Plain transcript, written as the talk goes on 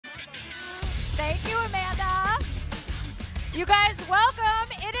You guys,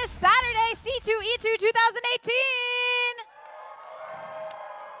 welcome. It is Saturday, C2E2 2018.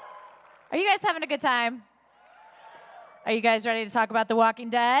 Are you guys having a good time? Are you guys ready to talk about The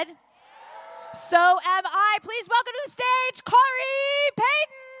Walking Dead? So am I. Please welcome to the stage, Khary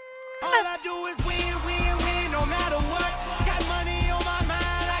Payton. All I do is win, win, win, no matter what. Got money on my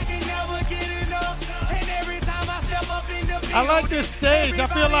mind, I can never get enough. And every time I step up in the field, I like this stage. I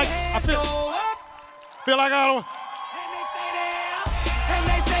feel like I don't. and they stay there, and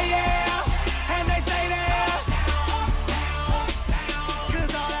they say yeah, and they say there.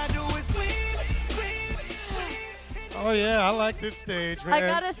 'Cause all I do is win, win, win. Oh yeah, I like this stage, man. I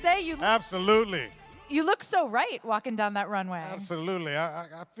gotta say, Absolutely. you look so right walking down that runway. Absolutely.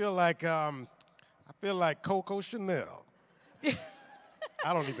 I feel like Coco Chanel.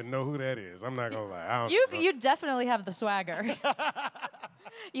 I don't even know who that is. I'm not gonna lie. I don't know. You definitely have the swagger.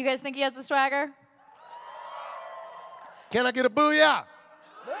 You guys think he has the swagger? Can I get a booyah?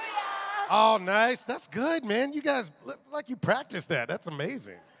 Booyah! Oh, nice. That's good, man. You guys look like you practiced that. That's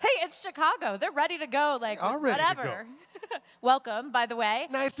amazing. Hey, it's Chicago. They're ready to go, like, are ready to whatever. Welcome, by the way.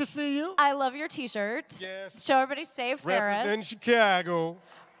 Nice to see you. I love your t-shirt. Yes. Show everybody Save Represent Ferris. Chicago.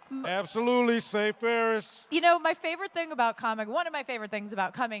 Absolutely. Save Ferris. You know, my favorite thing about one of my favorite things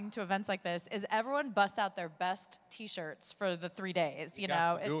about coming to events like this is everyone busts out their best t-shirts for the 3 days, you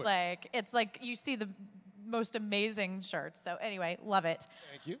know? It's like you see the most amazing shirts. So anyway, love it.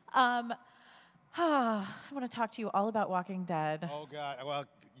 Thank you. I want to talk to you all about Walking Dead. Oh, God. Well,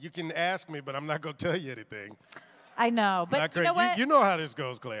 you can ask me, but I'm not going to tell you anything. I know, but you know what? You know how this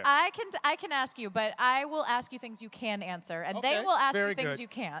goes, Claire. I can ask you, but I will ask you things you can answer, and they Okay, will ask very you things good. you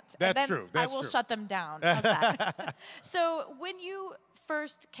can't. That's and then true, that's I will true. shut them down. How's that? So when you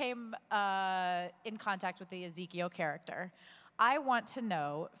first came in contact with the Ezekiel character, I want to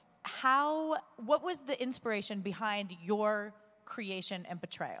know what was the inspiration behind your creation and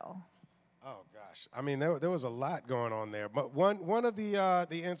portrayal? Oh gosh, I mean there was a lot going on there, but one of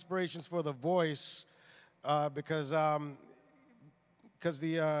the inspirations for the voice, because the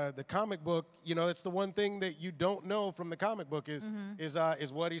comic book, you know, it's the one thing that you don't know from the comic book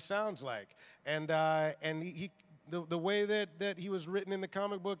is what he sounds like, and the way that he was written in the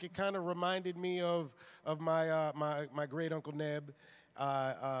comic book, it kind of reminded me of my great uncle Neb,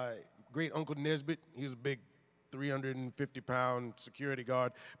 great uncle Nesbitt. He was a big 350-pound security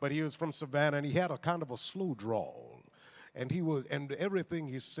guard, but he was from Savannah, and he had a kind of a slow drawl. And everything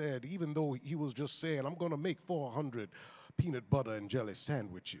he said, even though he was just saying, I'm going to make 400 peanut butter and jelly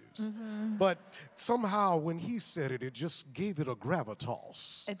sandwiches. But somehow when he said it, it just gave it a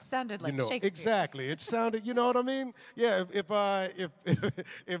gravitas. It sounded like you know, Shakespeare. Exactly. It sounded, you know what I mean? Yeah, if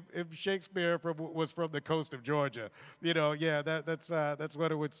Shakespeare was from the coast of Georgia, you know, yeah, that's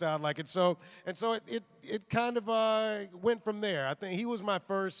what it would sound like. And so it kind of went from there. I think he was my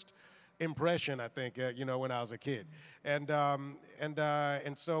first impression, I think, you know, when I was a kid, and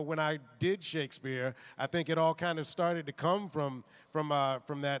so when I did Shakespeare, I think it all kind of started to come from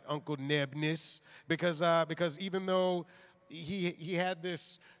that Uncle Nebness, because even though he had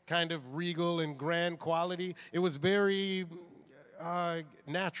this kind of regal and grand quality, it was very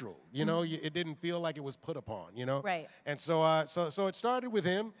natural, you know. It didn't feel like it was put upon, you know. Right. And so it started with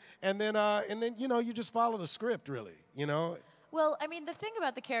him, and then you know, you just follow the script, really, you know. Well, I mean, the thing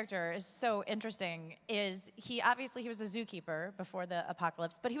about the character is so interesting is he was a zookeeper before the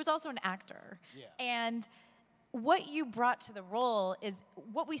apocalypse, but he was also an actor. Yeah. And what you brought to the role is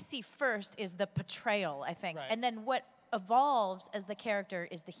what we see first is the portrayal, I think. Right. And then what evolves as the character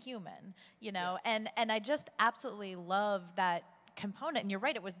is the human, you know? Yeah. And I just absolutely love that component. And you're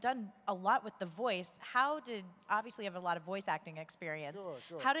right, it was done a lot with the voice. Obviously you have a lot of voice acting experience.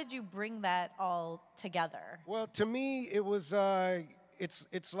 Sure. How did you bring that all together? Well, to me, it was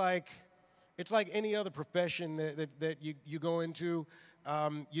it's like any other profession that you go into.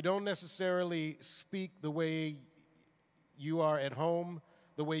 You don't necessarily speak the way you are at home,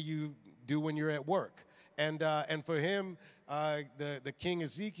 the way you do when you're at work. And for him, the King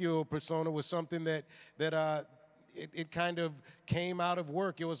Ezekiel persona was something that it kind of came out of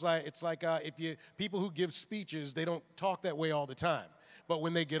work. It's like people who give speeches, they don't talk that way all the time. But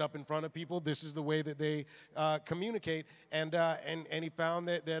when they get up in front of people, this is the way that they communicate. And he found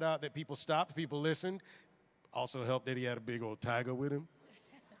that people stopped, people listened. Also helped that he had a big old tiger with him.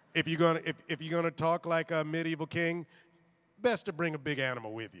 If you're gonna talk like a medieval king, best to bring a big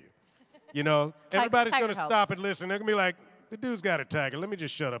animal with you. You know, everybody's gonna stop and listen. They're gonna be like, the dude's got a tiger. Let me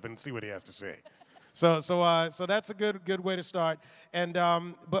just shut up and see what he has to say. So that's a good way to start. And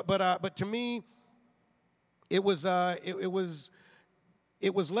but to me, it was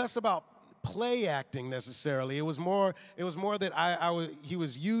less about play acting necessarily. It was more that he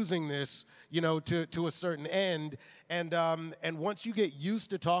was using this, you know, to a certain end. And once you get used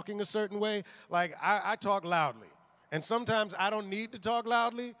to talking a certain way, like I talk loudly. And sometimes I don't need to talk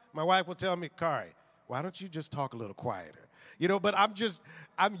loudly. My wife will tell me, Khary, why don't you just talk a little quieter? You know, but I'm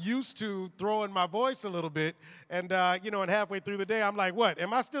used to throwing my voice a little bit. And, you know, and halfway through the day, I'm like, what,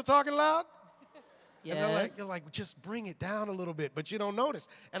 am I still talking loud? Yes. And they're like, just bring it down a little bit, but you don't notice.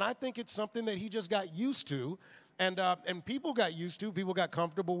 And I think it's something that he just got used to, and people got used to, people got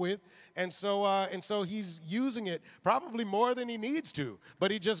comfortable with, and so he's using it probably more than he needs to,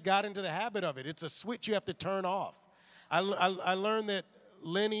 but he just got into the habit of it. It's a switch you have to turn off. I learned that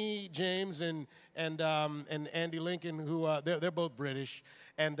Lenny James and Andy Lincoln, who they're both British,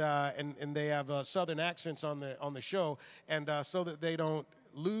 and they have Southern accents on the show, and so that they don't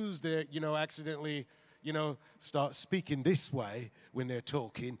lose their, you know, accidentally, you know, start speaking this way when they're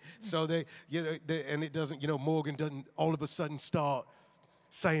talking. So they, you know, and it doesn't, you know, Morgan doesn't all of a sudden start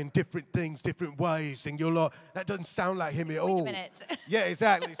saying different things, different ways, and you're like, that doesn't sound like him at all. Wait a minute. Yeah,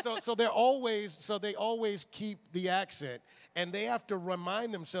 exactly. So they always keep the accent, and they have to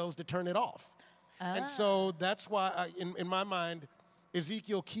remind themselves to turn it off. And so that's why, in my mind,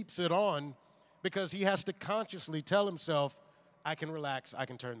 Ezekiel keeps it on, because he has to consciously tell himself, I can relax, I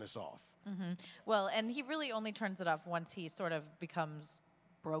can turn this off. Mm-hmm. Well, and he really only turns it off once he sort of becomes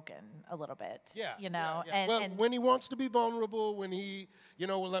broken a little bit. Yeah, you know. yeah, yeah. And when he wants to be vulnerable, when he, you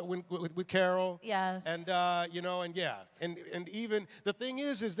know, with Carol. Yes. And you know, and yeah, and even the thing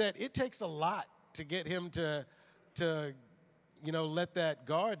is that it takes a lot to get him to, you know, let that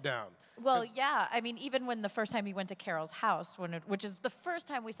guard down. Well, yeah. I mean, even when the first time he went to Carol's house, which is the first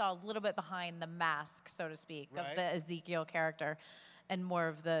time we saw a little bit behind the mask, so to speak, right, of the Ezekiel character, and more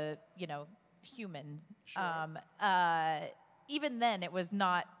of the, you know, human. Sure. Even then, it was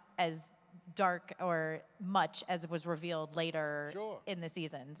not as dark or much as it was revealed later in the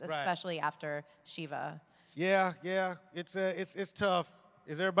seasons, especially after Shiva. Yeah, yeah. It's tough.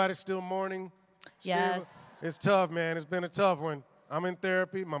 Is everybody still mourning? Yes. Shiva? It's tough, man. It's been a tough one. I'm in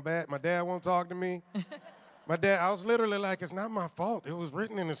therapy. My dad won't talk to me. I was literally like, it's not my fault. It was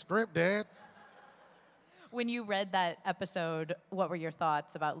written in the script, Dad. When you read that episode, what were your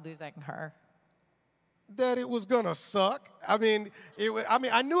thoughts about losing her? That it was gonna suck. I mean,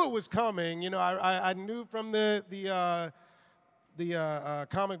 I knew it was coming. You know, I knew from the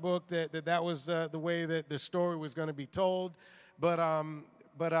comic book that was the way that the story was going to be told. But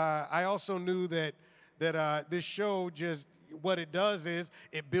I also knew that this show just, what it does is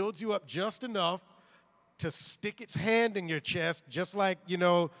it builds you up just enough to stick its hand in your chest, just like, you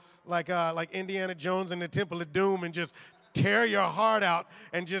know, like Indiana Jones and the Temple of Doom, and just tear your heart out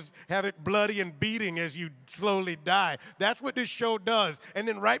and just have it bloody and beating as you slowly die. That's what this show does. And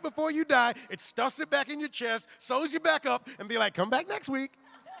then right before you die, it stuffs it back in your chest, sews you back up, and be like, come back next week.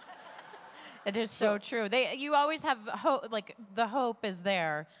 It is so true. You always have hope, like the hope is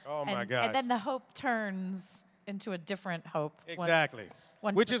there. Oh my gosh. And then the hope turns into a different hope. Exactly.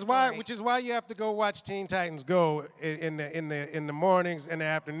 Once which is why you have to go watch Teen Titans Go in the mornings and the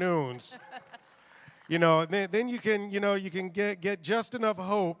afternoons. You know, then you can get just enough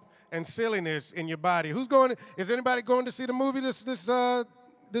hope and silliness in your body. Is anybody going to see the movie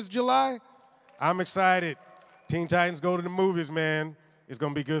this July? I'm excited. Teen Titans Go to the movies, man. It's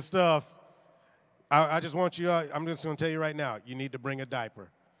gonna be good stuff. I just want you. I'm just gonna tell you right now. You need to bring a diaper,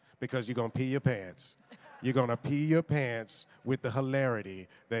 because you're gonna pee your pants. You're gonna pee your pants with the hilarity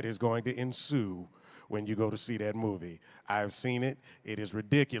that is going to ensue when you go to see that movie. I've seen it. It is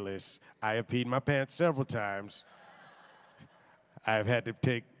ridiculous. I have peed my pants several times. I've had to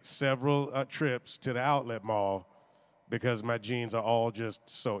take several trips to the outlet mall because my jeans are all just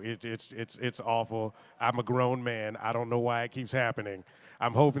so, it's awful. I'm a grown man. I don't know why it keeps happening.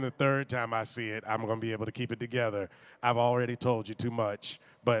 I'm hoping the third time I see it, I'm gonna be able to keep it together. I've already told you too much,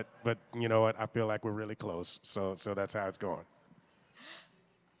 but you know what? I feel like we're really close, so that's how it's going.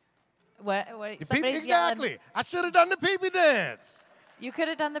 What? Exactly. Yelling. I should have done the pee-pee dance. You could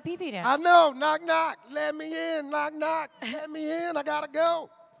have done the pee-pee dance. I know. Knock, knock. Let me in. Knock, knock. Let me in. I gotta go.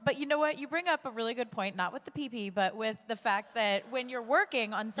 But you know what? You bring up a really good point, not with the pee-pee, but with the fact that when you're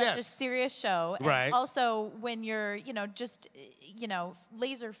working on such a serious show, and also when you're, just,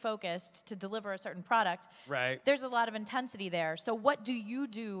 laser focused to deliver a certain product, there's a lot of intensity there. So what do you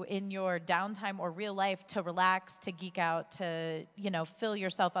do in your downtime or real life to relax, to geek out, to, fill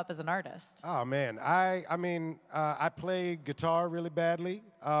yourself up as an artist? Oh, man. I play guitar really badly.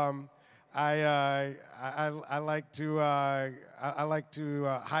 I like to I like to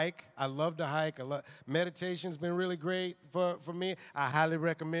hike. I love to hike. Meditation's been really great for me. I highly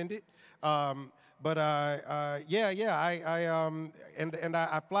recommend it. But I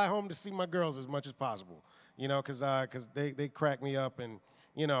fly home to see my girls as much as possible. You know, because they crack me up, and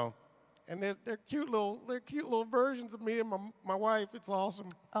you know, and they're cute little versions of me and my wife. It's awesome.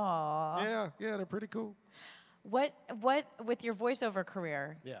 Aww. Yeah, they're pretty cool. What with your voiceover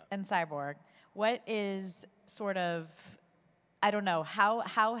career and Cyborg, what is sort of, I don't know, how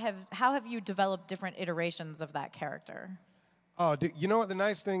have you developed different iterations of that character? Oh, you know what the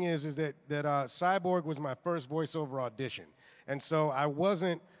nice thing is that Cyborg was my first voiceover audition, and so I was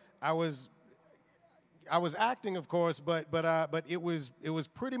acting, of course, but it was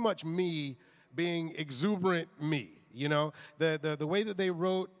pretty much me being exuberant me. You know, the way that they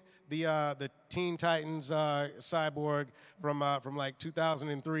wrote the Teen Titans Cyborg from like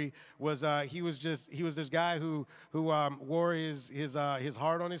 2003 was he was this guy who wore his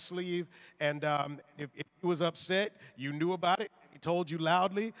heart on his sleeve, and if he was upset, you knew about it. He told you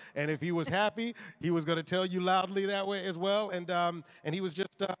loudly, and if he was happy, he was going to tell you loudly that way as well. And he was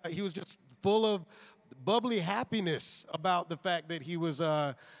just full of bubbly happiness about the fact that he was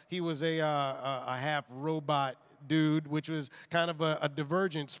a half robot dude, which was kind of a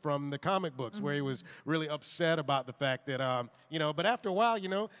divergence from the comic books, where he was really upset about the fact that, you know, but after a while, you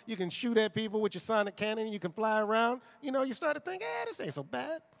know, you can shoot at people with your sonic cannon, you can fly around, you know, you start to think, this ain't so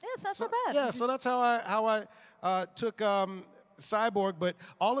bad. Yeah, it's not so bad. Yeah, so that's how I took Cyborg, but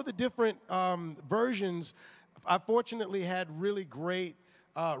all of the different versions, I fortunately had really great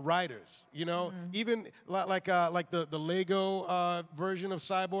writers, you know, even like the Lego version of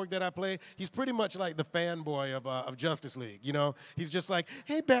Cyborg that I play. He's pretty much like the fanboy of Justice League, you know. He's just like,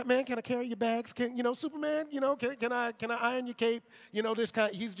 hey, Batman, can I carry your bags? You know, Superman, you know, can I iron your cape? You know, this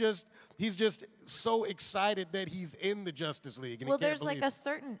kind. He's just so excited that he's in the Justice League. And well, there's like a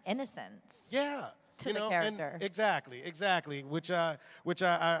certain innocence. Yeah. To the character. And exactly, which I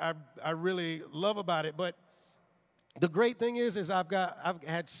really love about it, but. The great thing is I've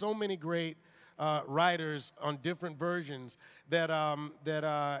had so many great writers on different versions that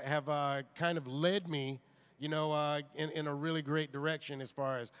have kind of led me, you know, in a really great direction as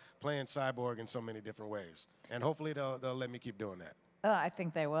far as playing Cyborg in so many different ways. And hopefully they'll let me keep doing that. Oh, I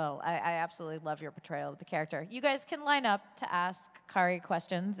think they will. I absolutely love your portrayal of the character. You guys can line up to ask Khary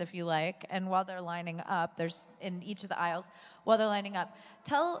questions if you like, and while they're lining up, there's in each of the aisles. While they're lining up,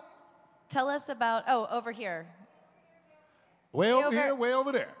 tell us about over here. Way over here, way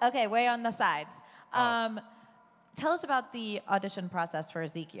over there. Okay, way on the sides. Tell us about the audition process for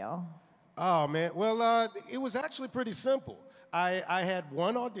Ezekiel. Oh man, well, it was actually pretty simple. I had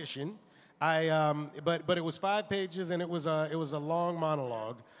one audition. But it was 5 pages, and it was a long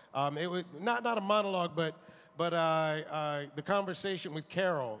monologue. It was not a monologue, but the conversation with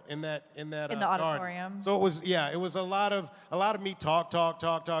Carol in the auditorium. Garden. So it was a lot of me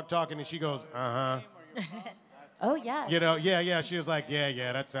talking, and she goes, Oh, yeah. You know, yeah. She was like,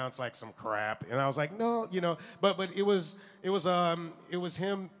 yeah, that sounds like some crap. And I was like, no, you know, but it was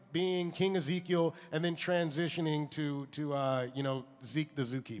him being King Ezekiel and then transitioning to you know, Zeke the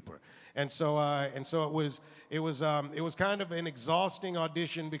zookeeper. And so it was kind of an exhausting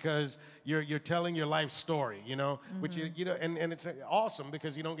audition because you're telling your life story, you know, which you know, and it's awesome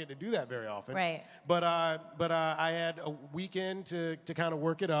because you don't get to do that very often. Right. But I had a weekend to kind of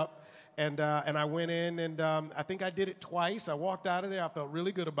work it up. And I went in, and I think I did it twice. I walked out of there. I felt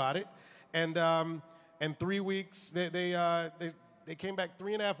really good about it. And 3 weeks, they came back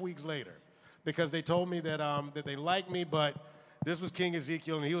 3.5 weeks later because they told me that they liked me, but this was King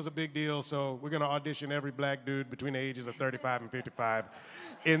Ezekiel, and he was a big deal, so we're going to audition every black dude between the ages of 35 and 55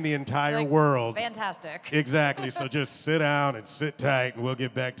 in the entire world. Fantastic. Exactly. So just sit down and sit tight, and we'll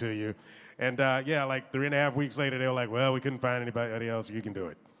get back to you. And, like 3.5 weeks later, they were like, well, we couldn't find anybody else. You can do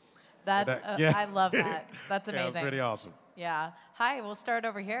it. I love that. That's amazing. Yeah, it was pretty awesome. Yeah. Hi, we'll start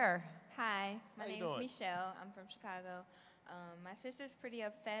over here. Hi, my name is doing? Michelle. I'm from Chicago. My sister's pretty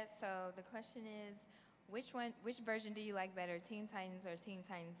upset, so the question is, which version do you like better, Teen Titans or Teen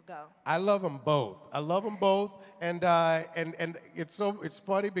Titans Go? I love them both. And it's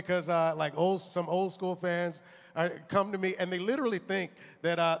funny because like some old school fans come to me and they literally think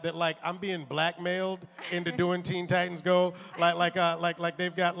that like I'm being blackmailed into doing Teen Titans Go. Like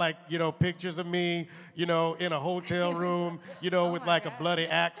they've got like, you know, pictures of me, you know, in a hotel room, you know, with like a bloody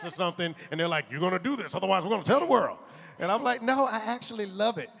axe or something, and they're like, you're gonna do this, otherwise we're gonna tell the world. And I'm like, no, I actually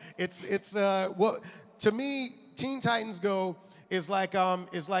love it. To me, Teen Titans Go is like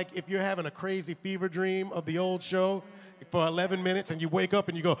if you're having a crazy fever dream of the old show for 11 minutes and you wake up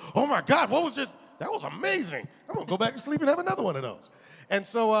and you go, oh my God, what was this? That was amazing. I'm gonna go back to sleep and have another one of those. And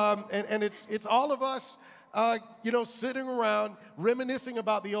so, and it's all of us, you know, sitting around reminiscing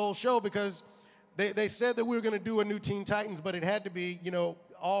about the old show because they said that we were gonna do a new Teen Titans, but it had to be, you know,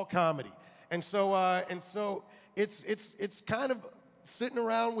 all comedy. And so it's kind of sitting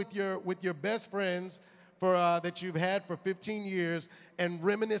around with your best friends for that you've had for 15 years and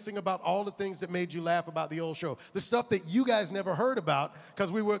reminiscing about all the things that made you laugh about the old show. The stuff that you guys never heard about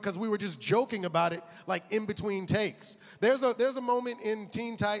because we were just joking about it like in between takes. There's a moment in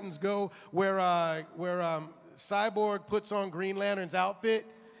Teen Titans Go where Cyborg puts on Green Lantern's outfit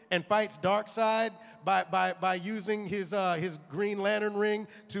and fights Darkseid by using his Green Lantern ring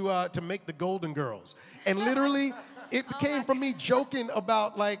to make the Golden Girls. And literally, it came from me joking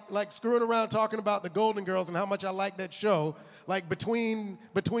about like screwing around talking about the Golden Girls and how much I like that show, like between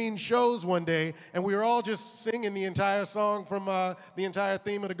shows one day, and we were all just singing the entire song from the entire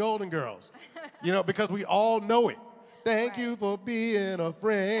theme of the Golden Girls, you know, because we all know it. Thank you for being a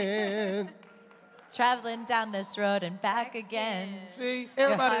friend. Traveling down this road and back again. See,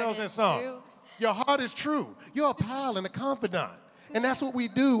 everybody knows that song. True. Your heart is true. You're a pal and a confidant. And that's what we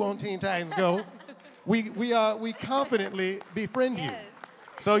do on Teen Titans Go. We confidently befriend you. Yes.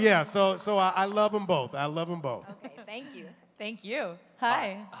 So yeah, so I love them both. I love them both. Okay, thank you. Thank you.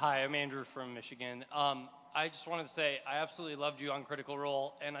 Hi. Hi, I'm Andrew from Michigan. I just wanted to say I absolutely loved you on Critical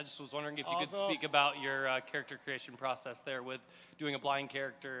Role, and I just was wondering if you could speak about your character creation process there with doing a blind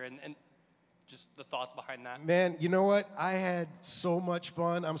character and just the thoughts behind that. Man, you know what? I had so much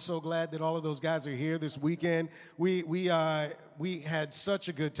fun. I'm so glad that all of those guys are here this weekend. We had such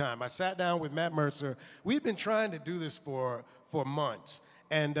a good time. I sat down with Matt Mercer. We've been trying to do this for months,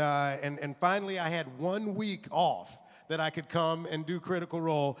 and finally I had 1 week off that I could come and do Critical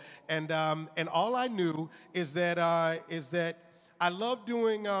Role, and all I knew is that I love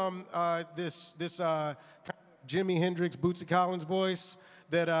doing this Jimi Hendrix, Bootsy Collins voice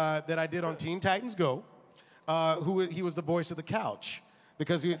that I did on Teen Titans Go. He was the voice of the couch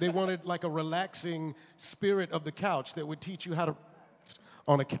because they wanted like a relaxing spirit of the couch that would teach you how to relax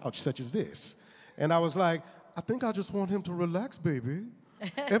on a couch such as this. And I was like, I think I just want him to relax, baby.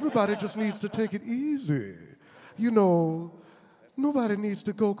 Everybody just needs to take it easy. You know, nobody needs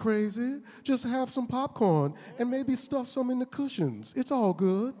to go crazy. Just have some popcorn and maybe stuff some in the cushions. It's all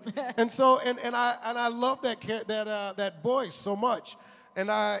good. And so, and I love that voice so much. And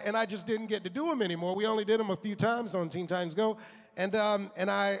I just didn't get to do him anymore. We only did him a few times on Teen Titans Go. And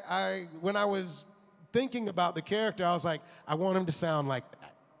I when I was thinking about the character, I was like, I want him to sound like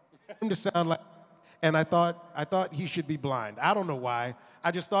that. I want him to sound like. And I thought he should be blind. I don't know why.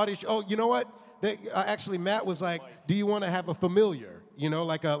 I just thought he should. Oh, you know what? Actually, Matt was like, "Do you want to have a familiar? You know,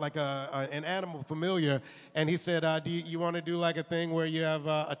 like an animal familiar?" And he said, "Do you want to do like a thing where you have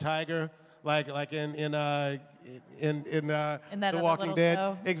a tiger, like in The Walking Dead?"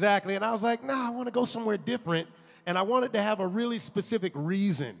 Show. Exactly. And I was like, "Nah, I want to go somewhere different." And I wanted to have a really specific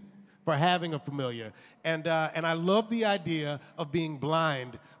reason for having a familiar. And I love the idea of being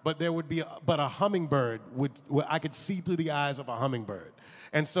blind, but there would be a hummingbird I could see through the eyes of a hummingbird.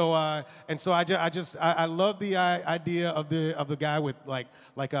 And so I love the idea of the guy with like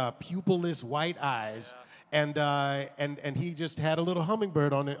pupilless white eyes, and he just had a little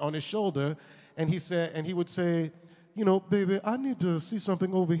hummingbird on his shoulder, and he would say, you know, baby, I need to see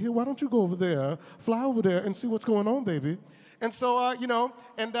something over here. Why don't you go over there, fly over there, and see what's going on, baby? And so you know,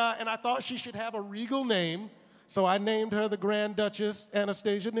 and I thought she should have a regal name, so I named her the Grand Duchess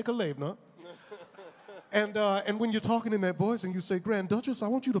Anastasia Nikolaevna. And when you're talking in that voice and you say, Grand Duchess, I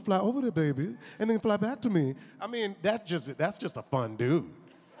want you to fly over there, baby, and then fly back to me. I mean, that's just a fun dude.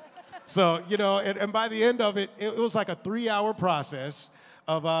 So, you know, and by the end of it, it was like a 3-hour process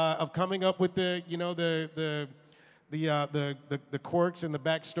of coming up with the quirks and the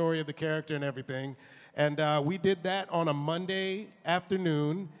backstory of the character and everything. And we did that on a Monday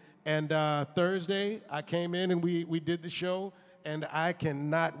afternoon, and Thursday I came in and we did the show. And I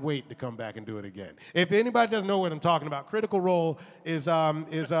cannot wait to come back and do it again. If anybody doesn't know what I'm talking about, Critical Role is on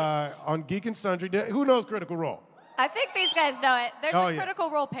Geek and Sundry. Who knows Critical Role? I think these guys know it. There's a Critical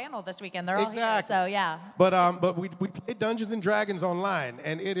Role panel this weekend. They're all here, so yeah. But we play Dungeons and Dragons online,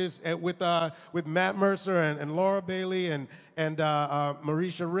 and it is with Matt Mercer and Laura Bailey and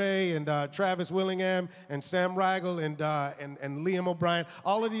Marisha Ray and Travis Willingham and Sam Riegel and Liam O'Brien.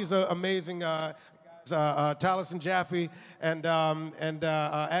 All of these are amazing. Taliesin Jaffe and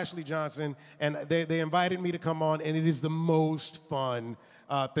Ashley Johnson, and they invited me to come on, and it is the most fun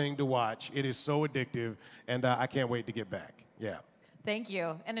thing to watch. It is so addictive, and I can't wait to get back. Yeah. Thank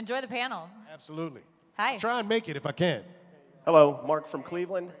you, and enjoy the panel. Absolutely. Hi. Try and make it if I can. Hello, Mark from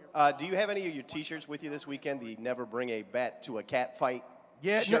Cleveland. Do you have any of your T-shirts with you this weekend? The "Never Bring a Bat to a Cat Fight"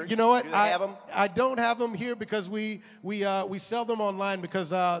 Yeah, shirts? you know what? Do they have them? I don't have them here because we sell them online because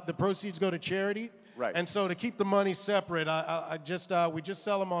the proceeds go to charity. Right. And so to keep the money separate, we just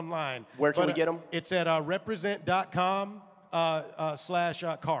sell them online. Where can we get them? It's at represent.com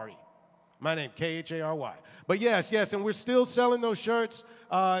 /Khary. My name, Khary. But yes, and we're still selling those shirts.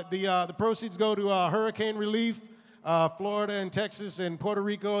 The proceeds go to hurricane relief. Florida and Texas and Puerto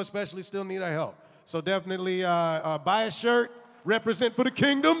Rico especially still need our help. So definitely buy a shirt, represent for the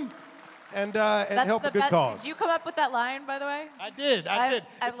kingdom, and help a good cause. Did you come up with that line, by the way? I did. I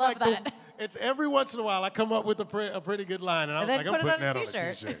It's love like that. It's every once in a while I come up with a pretty good line, and I was then like, put I'm it putting on that a on a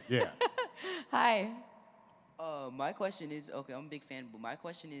t-shirt. t-shirt. Yeah. Hi. My question is, okay, I'm a big fan, but my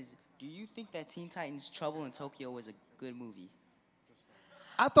question is, do you think that Teen Titans Trouble in Tokyo was a good movie?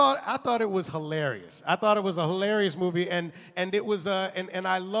 I thought it was hilarious. I thought it was a hilarious movie, and it was and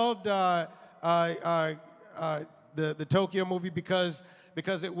I loved the Tokyo movie because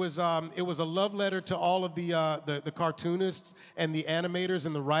it was a love letter to all of the cartoonists and the animators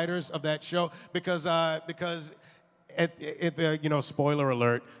and the writers of that show because spoiler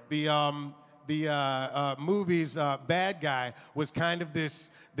alert, the movie's bad guy was kind of this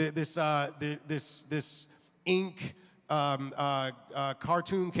ink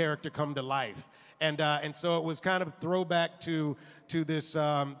cartoon character come to life, and so it was kind of a throwback to this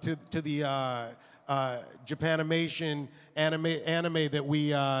to the Japanimation anime that we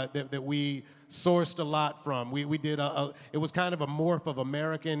sourced a lot from. We did it was kind of a morph of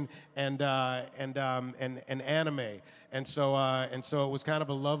American and anime, and so it was kind of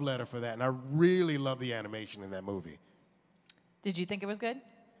a love letter for that, and I really love the animation in that movie. Did you think it was good?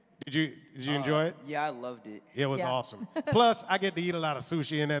 Did you enjoy it? Yeah, I loved it. It was Yeah. awesome. Plus, I get to eat a lot of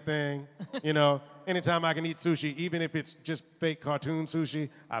sushi in that thing. You know, anytime I can eat sushi, even if it's just fake cartoon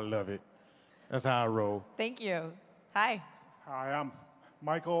sushi, I love it. That's how I roll. Thank you. Hi. Hi, I'm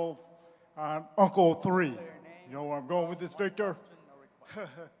Michael, Uncle 3. You know where I'm going with this, Victor?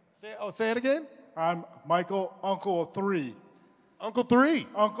 Say it again? I'm Michael, Uncle 3. Uncle 3.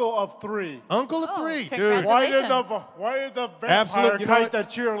 Uncle of 3. Uncle of Oh, 3, dude. congratulations. Why did the vampire Absolute- you know kite what? the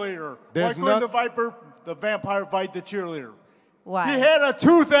cheerleader? There's Why couldn't the vampire fight the cheerleader? Why? He had a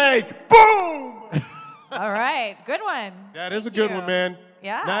toothache. Boom! All right. Good one. That is a Thank good you. one, man.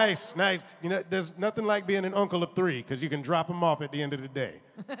 Yeah. Nice. You know, there's nothing like being an uncle of 3 because you can drop them off at the end of the day.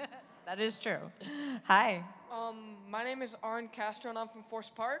 That is true. Hi. My name is Arn Castro, and I'm from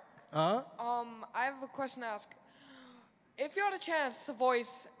Forest Park. Huh? I have a question to ask. If you had a chance to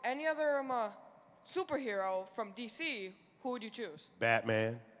voice any other superhero from DC, who would you choose?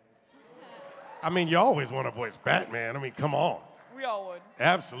 Batman. I mean, you always want to voice Batman. I mean, come on. We all would.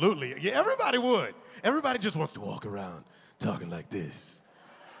 Absolutely. Yeah, everybody would. Everybody just wants to walk around talking like this.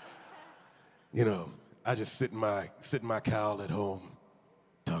 You know, I just sit in my cowl at home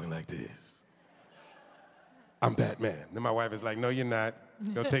talking like this. I'm Batman. Then my wife is like, no, you're not.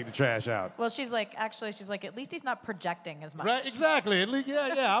 Go take the trash out. Well, she's like, at least he's not projecting as much. Right, exactly. At least,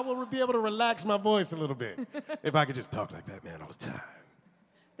 yeah. I will be able to relax my voice a little bit if I could just talk like Batman all the time.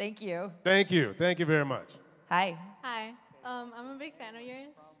 Thank you. Thank you. Thank you very much. Hi. Hi, I'm a big fan of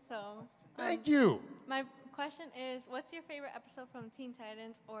yours. So, Thank you. my question is, what's your favorite episode from Teen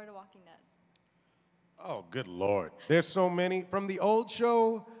Titans or The Walking Dead? Oh, good Lord. There's so many. From the old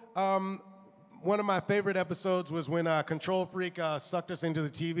show, one of my favorite episodes was when Control Freak sucked us into the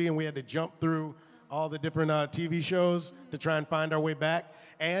TV and we had to jump through all the different TV shows to try and find our way back.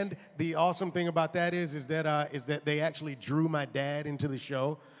 And the awesome thing about that is that they actually drew my dad into the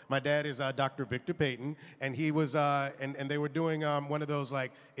show. My dad is Dr. Victor Payton, and he was and they were doing one of those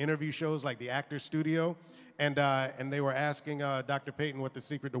like interview shows like the Actors Studio. And they were asking Dr. Payton what the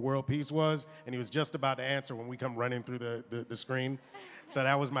secret to world peace was, and he was just about to answer when we come running through the screen. So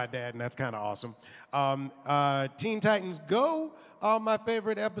that was my dad, and that's kind of awesome. Teen Titans Go, my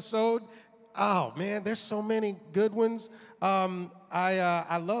favorite episode. Oh man, there's so many good ones.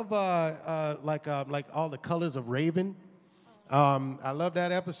 I love like all the colors of Raven. I love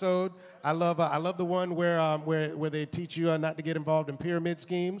that episode. I love the one where they teach you not to get involved in pyramid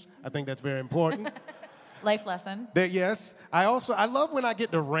schemes. I think that's very important. Life lesson. Yes. I love when I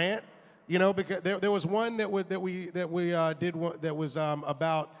get to rant, you know, because there was one that we did that was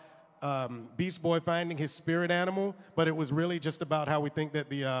about Beast Boy finding his spirit animal, but it was really just about how we think that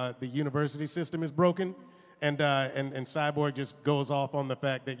the university system is broken. and Cyborg just goes off on the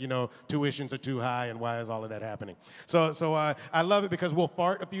fact that, you know, tuitions are too high and why is all of that happening. So I love it because we'll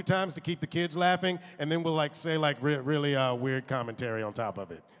fart a few times to keep the kids laughing, and then we'll like say like really weird commentary on top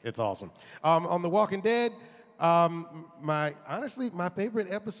of it. It's awesome. On The Walking Dead, honestly, my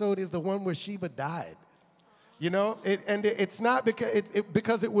favorite episode is the one where Shiva died. You know, it's not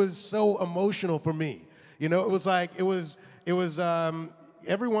because it was so emotional for me. You know, it was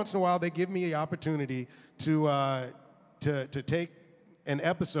every once in a while they give me the opportunity to take an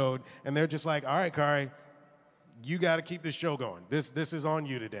episode, and they're just like, all right, Khary, you got to keep this show going. This is on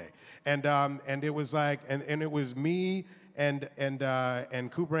you today. And it was like, and it was me and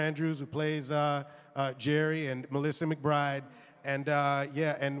Cooper Andrews, who plays Jerry, and Melissa McBride. And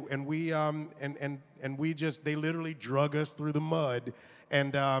we just, they literally drug us through the mud,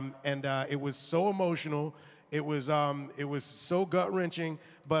 and it was so emotional. It was so gut wrenching,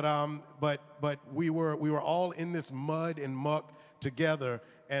 but we were all in this mud and muck together,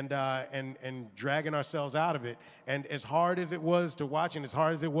 and dragging ourselves out of it. And as hard as it was to watch and as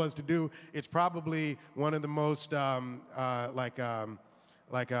hard as it was to do, it's probably one of the most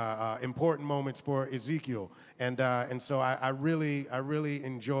important moments for Ezekiel, and so I really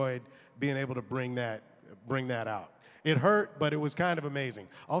enjoyed being able to bring that out. It hurt, but it was kind of amazing.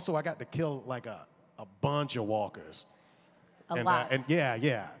 Also, I got to kill like a bunch of walkers. A lot. And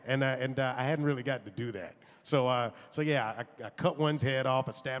I hadn't really gotten to do that. So yeah, I cut one's head off.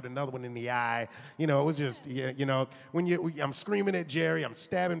 I stabbed another one in the eye. You know, it was just, you know, I'm screaming at Jerry, I'm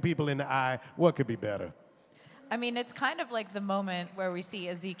stabbing people in the eye. What could be better? I mean, it's kind of like the moment where we see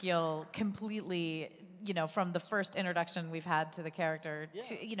Ezekiel completely, you know, from the first introduction we've had to the character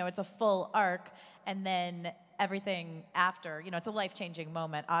to, you know, it's a full arc, and then everything after, you know, it's a life-changing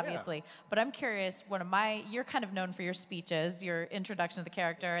moment, obviously. Yeah. But I'm curious, you're kind of known for your speeches, your introduction to the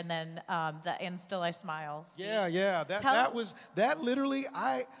character, and then the "And Still I Smile" speech. Yeah. That literally,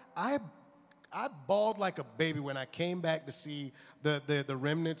 I bawled like a baby when I came back to see the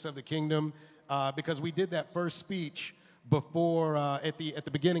remnants of the kingdom. Because we did that first speech before at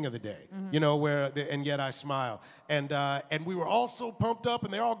the beginning of the day, you know, and yet I smile, and we were all so pumped up,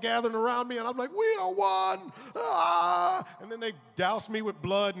 and they're all gathering around me, and I'm like, we are one, and then they douse me with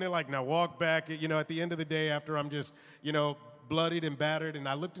blood, and they're like, now walk back, you know, at the end of the day, after I'm just, you know, bloodied and battered, and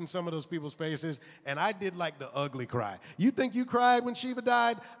I looked in some of those people's faces, and I did like the ugly cry. You think you cried when Shiva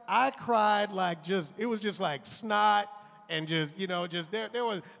died? I cried like it was just like snot. And just, you know, just there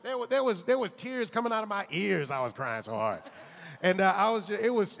was tears coming out of my ears. I was crying so hard, and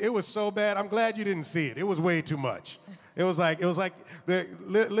it was so bad. I'm glad you didn't see it. It was way too much. It was like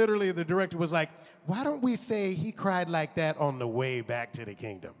literally the director was like, why don't we say he cried like that on the way back to the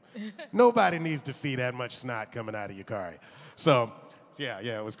kingdom? Nobody needs to see that much snot coming out of you, Khary. So yeah,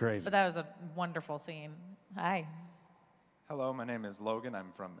 it was crazy. But that was a wonderful scene. Hi. Hello, my name is Logan.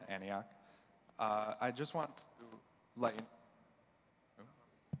 I'm from Antioch. I just want to let you know,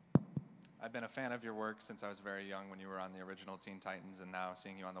 I've been a fan of your work since I was very young, when you were on the original Teen Titans, and now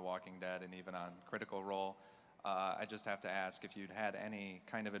seeing you on The Walking Dead and even on Critical Role. I just have to ask if you'd had any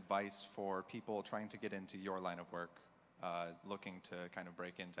kind of advice for people trying to get into your line of work, looking to kind of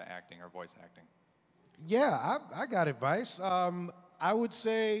break into acting or voice acting. Yeah, I got advice. I would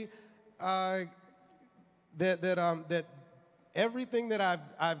say that everything that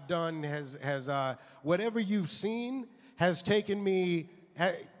I've done has whatever you've seen has taken me.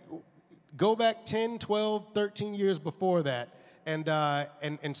 Go back 10, 12, 13 years before that,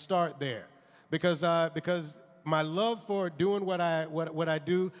 and start there, because my love for doing what I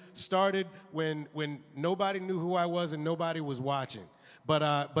do started when nobody knew who I was and nobody was watching.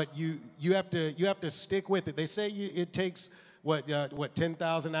 But you have to stick with it. They say it takes what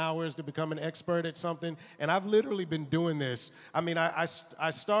 10,000 hours to become an expert at something, and I've literally been doing this. I mean, I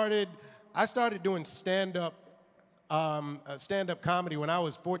started doing stand-up comedy when I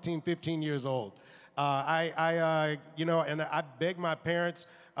was 14, 15 years old. You know, and I begged my parents,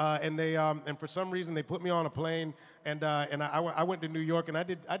 and they and for some reason they put me on a plane, and I went to New York, and I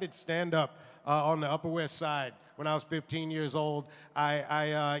did stand-up on the Upper West Side when I was 15 years old.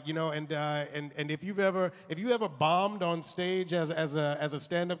 You know, and if you ever bombed on stage as a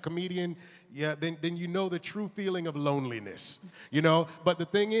stand-up comedian, yeah, then you know the true feeling of loneliness, you know. But the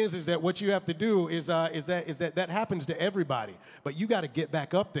thing is that what you have to do is that happens to everybody. But you got to get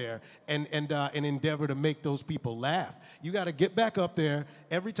back up there and endeavor to make those people laugh. You got to get back up there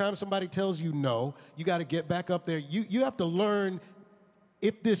every time somebody tells you no. You got to get back up there. You have to learn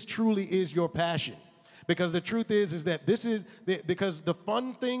if this truly is your passion. Because the truth is that because the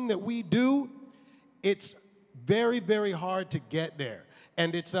fun thing that we do, it's very, very hard to get there.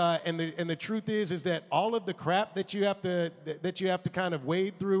 And it's and the truth is that all of the crap that you have to kind of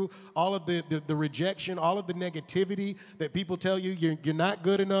wade through, all of the rejection, all of the negativity that people tell you you're not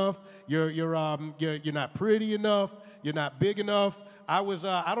good enough, you're not pretty enough, you're not big enough. I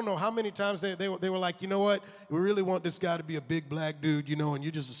don't know how many times they were like, you know what, we really want this guy to be a big black dude, you know, and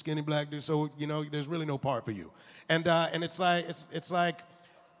you're just a skinny black dude, so you know there's really no part for you. And it's like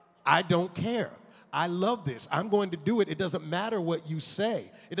I don't care. I love this. I'm going to do it. It doesn't matter what you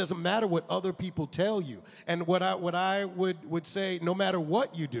say. It doesn't matter what other people tell you. And what I would say, no matter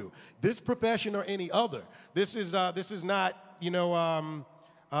what you do, this profession or any other, this is not, you know,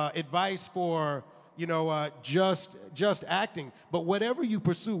 advice for, you know, just acting. But whatever you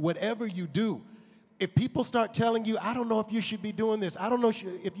pursue, whatever you do, if people start telling you, I don't know if you should be doing this, I don't know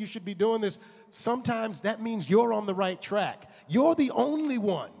if you should be doing this, sometimes that means you're on the right track. You're the only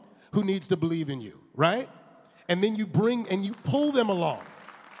one who needs to believe in you, right? And then you bring and you pull them along.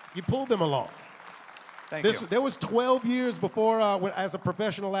 You pull them along. Thank you. There was 12 years before, as a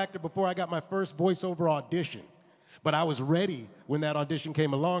professional actor, before I got my first voiceover audition. But I was ready when that audition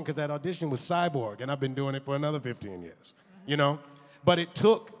came along because that audition was Cyborg, and I've been doing it for another 15 years, you know? But it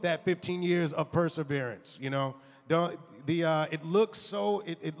took that 15 years of perseverance, you know? It looks so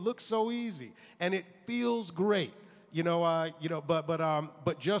easy, and it feels great.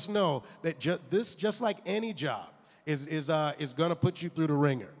 But just know that just like any job is gonna put you through the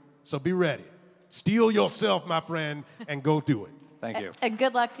ringer. So be ready. Steel yourself, my friend, and go do it. Thank you. And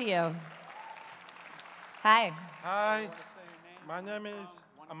good luck to you. Hi. Hi. My name is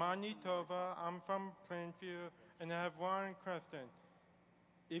Amani Tova. I'm from Plainfield, and I have one question.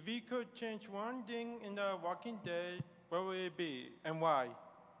 If you could change one thing in The Walking Dead, what would it be, and why?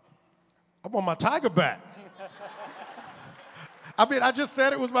 I want my tiger back. I mean, I just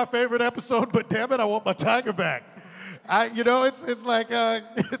said it was my favorite episode, but damn it, I want my tiger back. It's like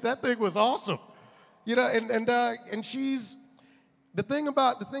that thing was awesome. You know, and she's the thing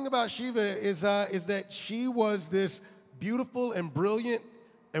about SYFY is that she was this beautiful and brilliant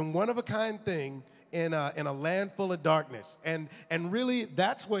and one of a kind thing in a land full of darkness. And really,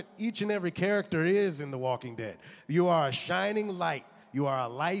 that's what each and every character is in The Walking Dead. You are a shining light. You are a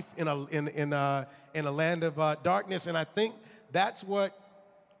life in a land of darkness, and I think that's what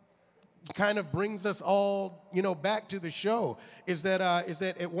kind of brings us all, you know, back to the show. Is that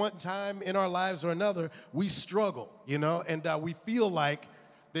at one time in our lives or another we struggle, you know, and we feel like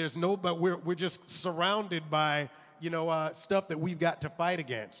there's but we're just surrounded by, you know, stuff that we've got to fight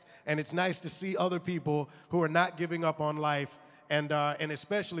against, and it's nice to see other people who are not giving up on life, and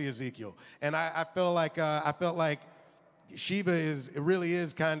especially Ezekiel. And I felt like SYFY really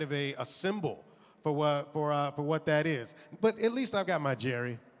is kind of a symbol for what that is. But at least I've got my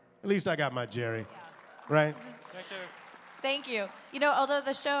Jerry. At least I got my Jerry, right? Thank you. Thank you. You know, although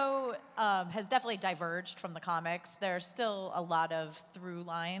the show has definitely diverged from the comics, there's still a lot of through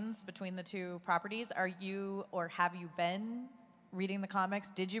lines between the two properties. Are you, or have you been reading the comics?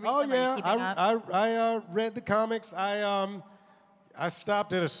 Did you read them? Yeah, Are you keeping up? I read the comics. I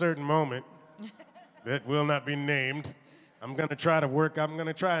stopped at a certain moment that will not be named. I'm gonna try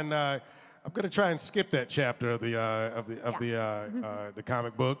and skip that chapter of the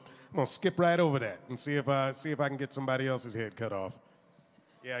comic book. I'm gonna skip right over that and see if I can get somebody else's head cut off.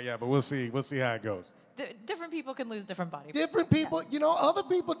 Yeah, but we'll see how it goes. Different people can lose different body parts. Different people, you know, other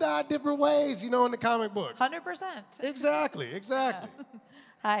people die different ways, you know, in the comic books. 100%. Exactly. Yeah.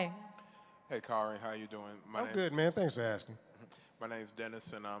 Hi. Hey, Khary, how you doing? I'm good, man. Thanks for asking. My name's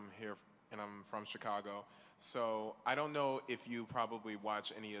Dennis, and I'm here, and I'm from Chicago. So I don't know if you probably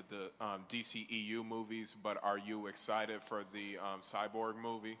watch any of the DCEU movies, but are you excited for the Cyborg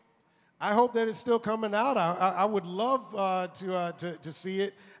movie? I hope that it's still coming out. I would love to see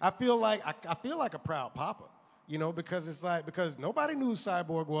it. I feel like a proud papa, you know, because nobody knew who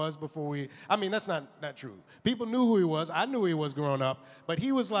Cyborg was before we. I mean, that's not true. People knew who he was. I knew who he was growing up, but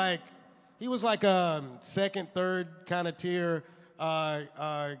he was like a second, third kind of tier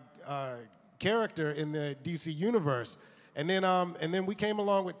character in the DC universe. And then we came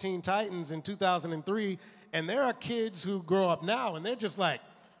along with Teen Titans in 2003, and there are kids who grow up now and they're just like,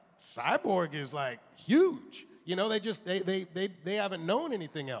 Cyborg is like huge. You know, they haven't known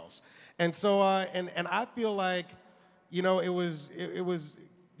anything else. And so and I feel like, you know, it was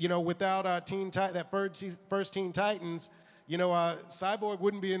you know, without that first Teen Titans, you know, Cyborg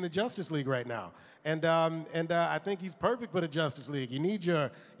wouldn't be in the Justice League right now. And I think he's perfect for the Justice League. You need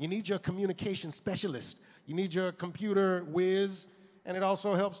your communication specialist. You need your computer whiz, and it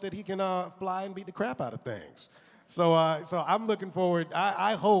also helps that he can fly and beat the crap out of things. So I'm looking forward.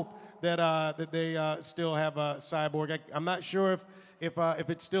 I hope that they still have a Cyborg. I'm not sure if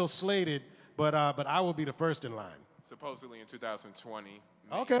it's still slated, but I will be the first in line. Supposedly in 2020.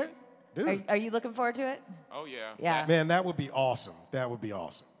 Okay, dude. Are you looking forward to it? Oh, yeah. Yeah. Man, that would be awesome. That would be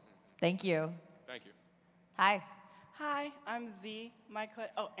awesome. Thank you. Thank you. Hi. Hi, I'm Z.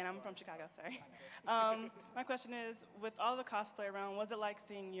 And I'm from Chicago, sorry. My question is, with all the cosplay around, what's it like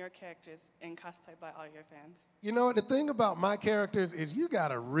seeing your characters in cosplay by all your fans? You know, the thing about my characters is you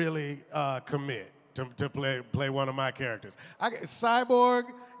gotta really commit to play one of my characters. Cyborg,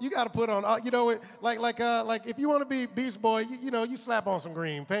 you gotta put on, like if you wanna be Beast Boy, you slap on some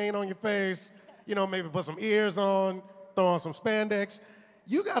green paint on your face, maybe put some ears on, throw on some spandex.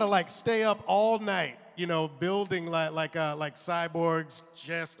 You gotta like stay up all night, building like Cyborg's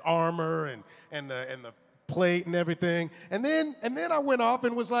chest armor and the plate and everything. And then I went off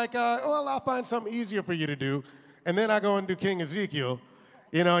and was like, well, I'll find something easier for you to do. And then I go and do King Ezekiel,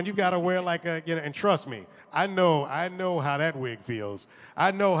 and you've got to wear like and trust me, I know how that wig feels.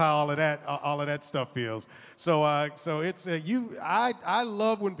 I know how all of that stuff feels. So it's I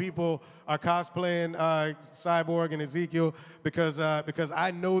love when people are cosplaying Cyborg and Ezekiel because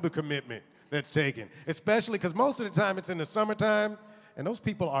I know the commitment that's taken, especially because most of the time it's in the summertime, and those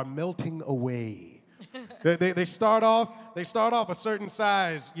people are melting away. They start off a certain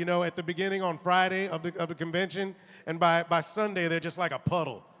size, at the beginning on Friday of the convention, and by Sunday they're just like a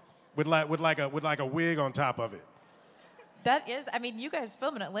puddle, with like a wig on top of it. That is, you guys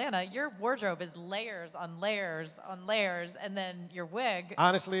film in Atlanta. Your wardrobe is layers on layers on layers, and then your wig.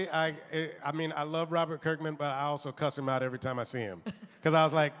 Honestly, I love Robert Kirkman, but I also cuss him out every time I see him, because I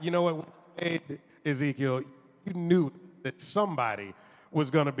was like, you know what, when you made Ezekiel, you knew that somebody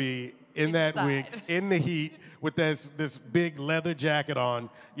was gonna be in that wig, in the heat, with this big leather jacket on.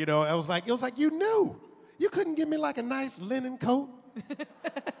 It was like you knew. You couldn't give me like a nice linen coat,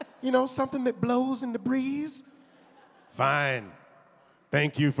 something that blows in the breeze. Fine.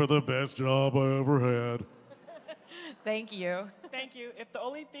 Thank you for the best job I ever had. Thank you. Thank you. If the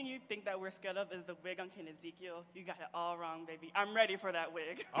only thing you think that we're scared of is the wig on King Ezekiel, you got it all wrong, baby. I'm ready for that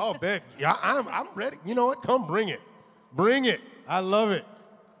wig. Oh, babe, yeah, I'm ready. You know what? Come bring it. Bring it. I love it.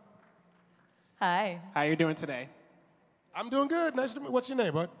 Hi. How you doing today? I'm doing good. Nice to meet you. What's your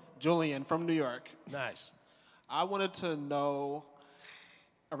name, bud? Julian from New York. Nice. I wanted to know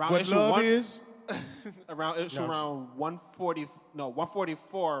around what issue love one, is? around issue around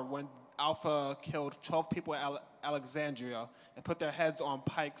 144 when Alpha killed 12 people at Alexandria and put their heads on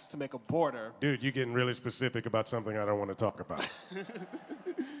pikes to make a border. Dude, you're getting really specific about something I don't want to talk about.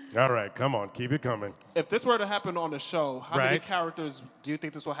 All right, come on, keep it coming. If this were to happen on the show, how many characters do you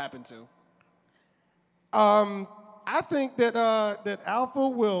think this will happen to? I think that Alpha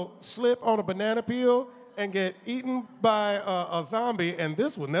will slip on a banana peel and get eaten by a zombie, and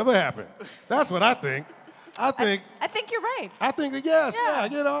this will never happen. That's what I think. I think you're right. I think that yes,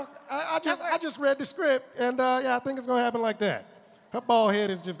 yeah. I just read the script, and I think it's gonna happen like that. Her bald head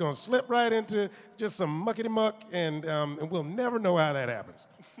is just gonna slip right into just some muckety muck, and we'll never know how that happens.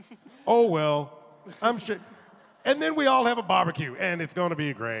 Oh well, I'm sure. And then we all have a barbecue, and it's gonna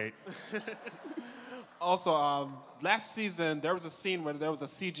be great. Also, last season, there was a scene where there was a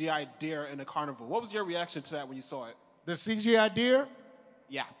CGI deer in a carnival. What was your reaction to that when you saw it? The CGI deer?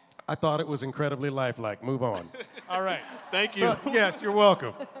 Yeah. I thought it was incredibly lifelike. Move on. All right. Thank you. So, yes, you're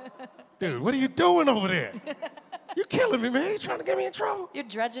welcome. Dude, what are you doing over there? You're killing me, man. You trying to get me in trouble? You're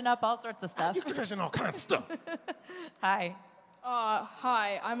dredging up all sorts of stuff. You're dredging all kinds of stuff. Hi.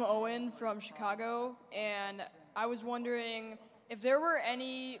 Hi, I'm Owen from Chicago, and I was wondering if there were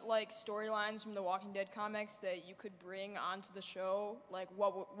any storylines from the Walking Dead comics that you could bring onto the show.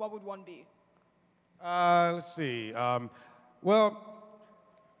 What would one be? Let's see. Well,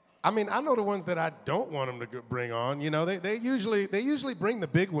 I know the ones that I don't want them to bring on. They usually bring the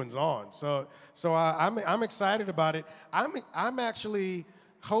big ones on. So I'm excited about it. I'm actually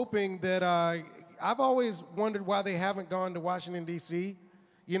hoping that I've always wondered why they haven't gone to Washington D.C.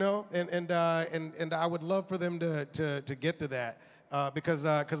 And I would love for them to get to that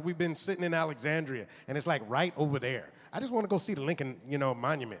because we've been sitting in Alexandria and it's like right over there. I just want to go see the Lincoln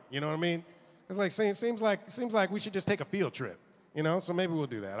Monument. You know what I mean? It's like seems like we should just take a field trip. So maybe we'll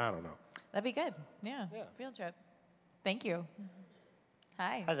do that. I don't know. That'd be good. Yeah. Field trip. Thank you.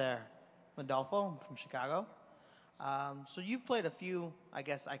 Hi. Hi there. Rodolfo, I'm from Chicago. So you've played a few, I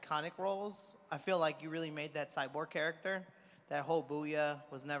guess, iconic roles. I feel like you really made that Cyborg character. That whole Booyah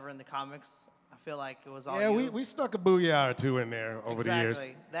was never in the comics. I feel like it was all you. Yeah, we stuck a Booyah or two in there over the years.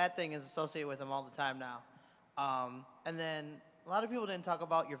 Exactly. That thing is associated with him all the time now. And then a lot of people didn't talk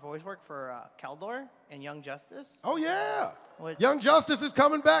about your voice work for Keldor and Young Justice. Oh, yeah. Young Justice is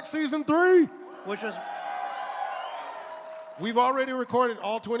coming back season 3. Which was We've already recorded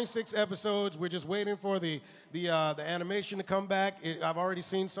all 26 episodes. We're just waiting for the animation to come back. I've already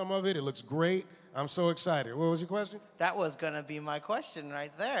seen some of it. It looks great. I'm so excited. What was your question? That was gonna be my question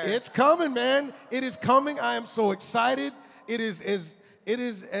right there. It's coming, man. It is coming. I am so excited. It is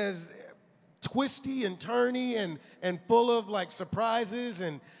as twisty and turny and full of like surprises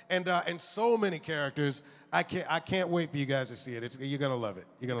and so many characters. I can't wait for you guys to see it. You're gonna love it.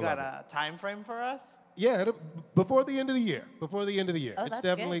 You're gonna love it. Got a time frame for us? Yeah, before the end of the year. Before the end of the year. Oh, It's that's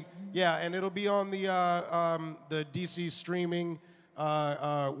definitely good. yeah, and it'll be on the DC streaming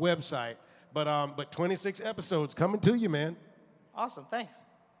website. But 26 episodes coming to you, man. Awesome, thanks.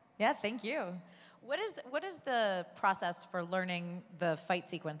 Yeah, thank you. What is the process for learning the fight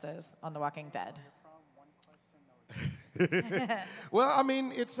sequences on The Walking Dead? Well, I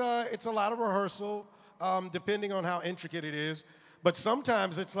mean, it's a lot of rehearsal, depending on how intricate it is. But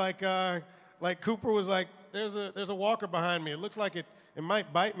sometimes it's like Cooper was like, there's a walker behind me. It looks like it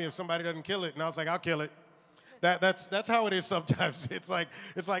might bite me if somebody doesn't kill it. And I was like, I'll kill it. That's how it is sometimes. It's like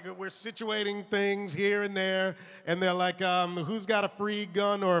we're situating things here and there, and they're like, who's got a free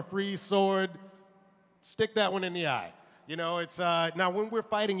gun or a free sword? Stick that one in the eye. You know, it's now when we're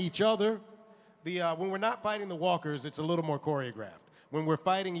fighting each other, when we're not fighting the walkers, it's a little more choreographed. When we're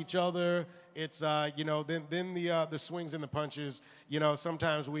fighting each other, it's you know, then the swings and the punches. You know,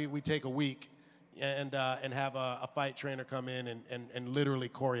 sometimes we take a week and have a fight trainer come in and literally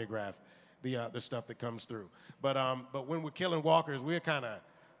choreograph the stuff that comes through. But when we're killing walkers, we're kind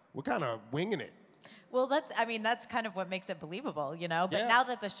of winging it. Well, that's kind of what makes it believable, you know? But Yeah. now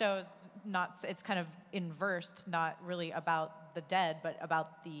that the show's it's kind of inversed, not really about the dead, but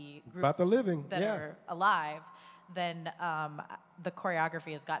about the groups About the living, that yeah. are alive, then the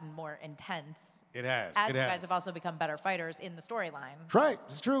choreography has gotten more intense. It has. As it you has. guys have also become better fighters in the storyline. Right.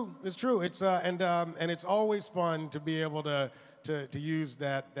 It's true. It's true. It's and it's always fun to be able to use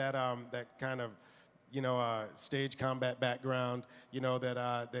that kind of, you know, stage combat background, you know,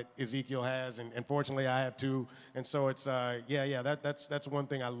 that Ezekiel has, and fortunately I have too. And so it's that's one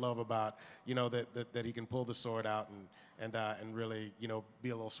thing I love about, you know, that he can pull the sword out and really, you know, be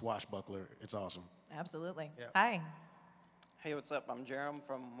a little swashbuckler. It's awesome. Absolutely. Yeah. Hi. Hey, what's up? I'm Jerem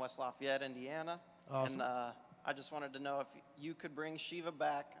from West Lafayette, Indiana. Awesome. And I just wanted to know if you could bring Shiva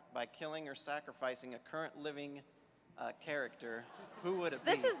back by killing or sacrificing a current living character, who would it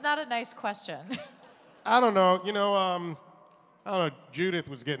be? This is not a nice question. I don't know. You know, I don't know. Judith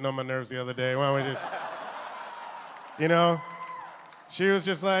was getting on my nerves the other day. Why don't we just, you know, she was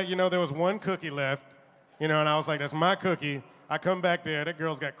just like, you know, there was one cookie left, you know, and I was like, that's my cookie. I come back there, that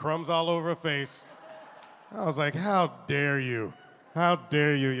girl's got crumbs all over her face. I was like, how dare you? How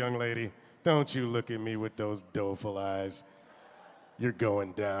dare you, young lady? Don't you look at me with those doleful eyes. You're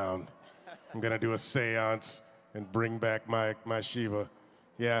going down. I'm gonna do a seance and bring back my Shiva.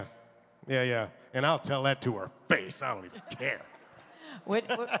 Yeah. And I'll tell that to her face. I don't even care.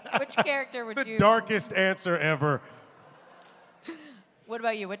 Which character would you... The darkest answer ever. What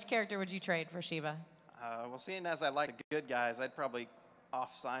about you? Which character would you trade for Shiva? Well, seeing as I like the good guys, I'd probably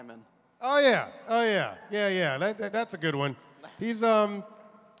off Simon. Oh yeah. That's a good one. He's not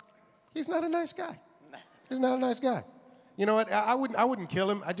a nice guy. He's not a nice guy. You know what? I wouldn't kill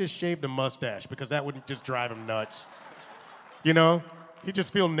him. I just shaved a mustache because that wouldn't just drive him nuts. You know, he'd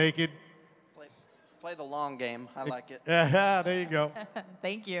just feel naked. Play the long game. I like it. Yeah, there you go.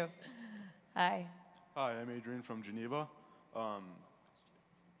 Thank you. Hi. Hi, I'm Adrian from Geneva.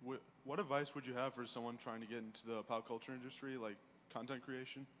 What advice would you have for someone trying to get into the pop culture industry, like content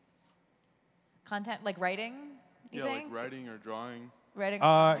creation? Content, like writing, you think? Like writing or drawing. Writing or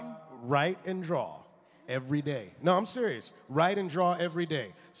drawing? Write and draw every day. No, I'm serious. Write and draw every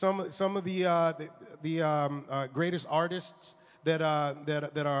day. Some of the greatest artists that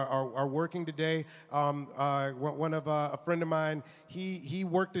are working today. One of a friend of mine, he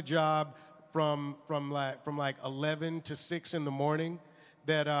worked a job from like 11 to 6 in the morning.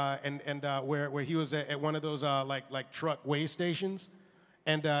 Where he was at one of those like truck weigh stations,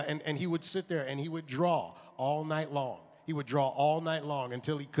 and he would sit there and he would draw all night long. He would draw all night long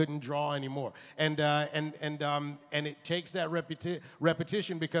until he couldn't draw anymore. And it takes that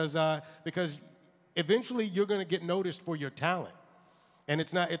repetition because eventually you're going to get noticed for your talent. And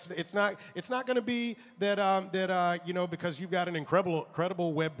it's not going to be that you know, because you've got an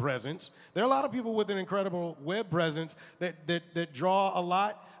incredible web presence. There are a lot of people with an incredible web presence that draw a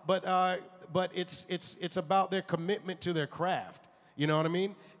lot, but it's about their commitment to their craft. You know what I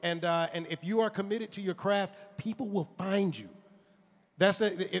mean? And if you are committed to your craft, people will find you.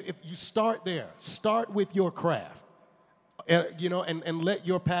 If you start there, start with your craft. You know, and let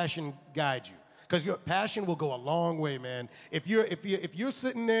your passion guide you. Because your passion will go a long way, man. If you're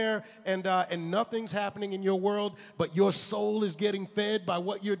sitting there and nothing's happening in your world, but your soul is getting fed by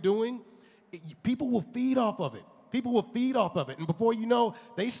what you're doing, people will feed off of it. People will feed off of it, and before you know,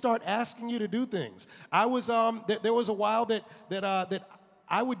 they start asking you to do things. I was there was a while that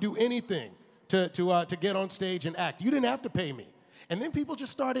I would do anything to get on stage and act. You didn't have to pay me, and then people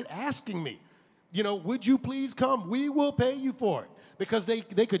just started asking me, you know, would you please come? We will pay you for it, because they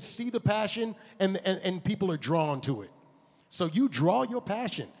could see the passion, and people are drawn to it. So you draw your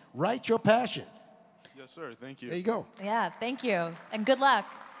passion, write your passion. Yes, sir. Thank you. There you go. Yeah, thank you, and good luck.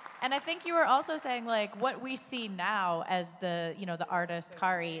 And I think you were also saying, like, what we see now as the artist,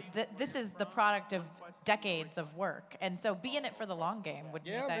 Khary, this is the product of decades of work. And so be in it for the long game, wouldn't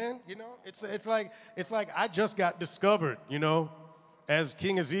you say? Yeah, man, you know, it's like I just got discovered, you know, as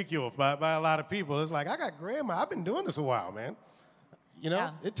King Ezekiel by a lot of people. It's like, I got grandma, I've been doing this a while, man. You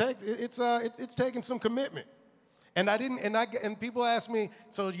know, it's taking some commitment. And people ask me,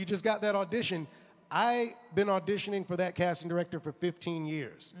 so you just got that audition? I've been auditioning for that casting director for 15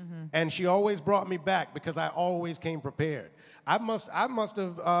 years, and she always brought me back because I always came prepared. I must have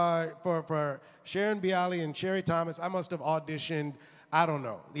for Sharon Bialy and Sherry Thomas, I must have auditioned, I don't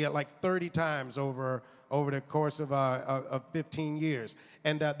know, like 30 times over the course of 15 years,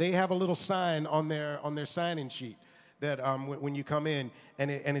 and they have a little sign on their sign-in sheet that when you come in,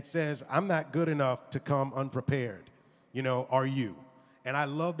 and it says, "I'm not good enough to come unprepared. You know, are you?" And I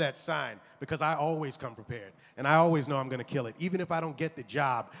love that sign because I always come prepared. And I always know I'm going to kill it. Even if I don't get the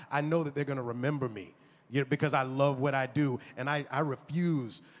job, I know that they're going to remember me, you know, because I love what I do. And I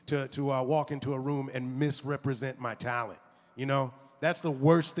refuse to walk into a room and misrepresent my talent. You know, that's the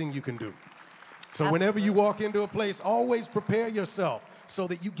worst thing you can do. So whenever you walk into a place, always prepare yourself so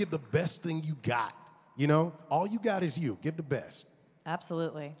that you give the best thing you got. You know, all you got is you. Give the best.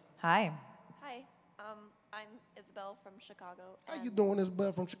 Absolutely. Hi. Hi. I'm Isabel from Chicago. How you doing,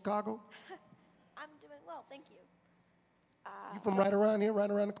 Isabel from Chicago? I'm doing well, thank you. You from right around here,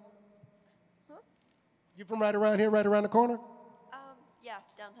 right around the corner? Huh? You from right around here, right around the corner? Yeah,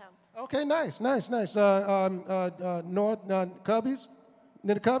 downtown. Okay, nice. North Cubbies?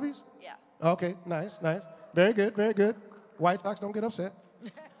 Near the Cubbies? Yeah. Okay, nice. Very good. White Sox, don't get upset.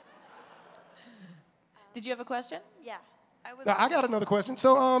 Did you have a question? Yeah. I got another question.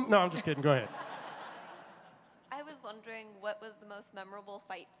 So, no, I'm just kidding. Go ahead. I was wondering what was the most memorable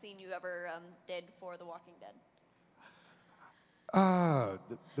fight scene you ever did for The Walking Dead?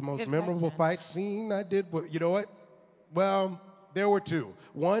 The most memorable fight scene I did, you know what? Well, there were two.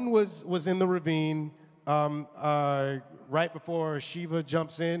 One was in the ravine right before Shiva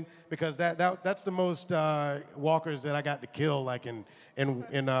jumps in, because that's the most walkers that I got to kill, like in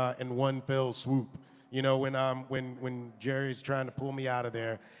one fell swoop. You know, when Jerry's trying to pull me out of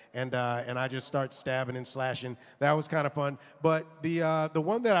there, and I just start stabbing and slashing. That was kind of fun. But the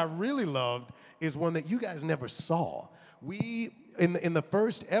one that I really loved is one that you guys never saw. We in the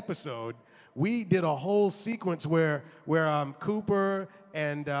first episode, we did a whole sequence where Cooper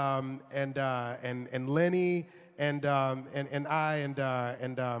and Lenny and I and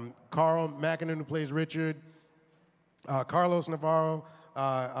Carl McInerney, who plays Richard, Carlos Navarro,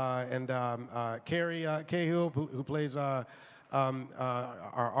 and Carrie Cahill, who plays our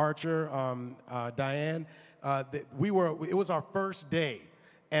archer, Diane. It was our first day,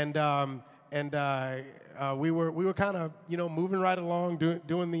 and we were kind of, you know, moving right along,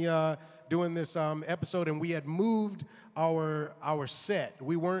 doing this episode, and we had moved our set.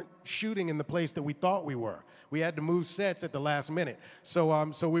 We weren't shooting in the place that we thought we were. We had to move sets at the last minute.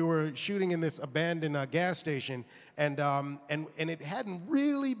 So we were shooting in this abandoned gas station, and it hadn't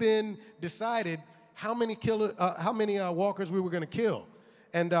really been decided how many walkers we were going to kill.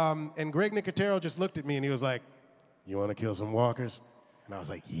 And Greg Nicotero just looked at me and he was like, "You want to kill some walkers?" And I was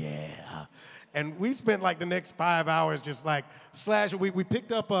like, "Yeah." And we spent like the next 5 hours just like slashing. We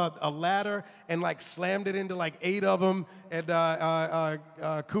picked up a ladder and like slammed it into like 8 of them, and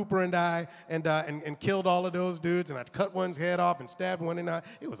Cooper and I, and killed all of those dudes. And I cut one's head off and stabbed one in the eye.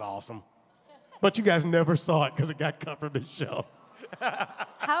 It was awesome. But you guys never saw it because it got cut from the show.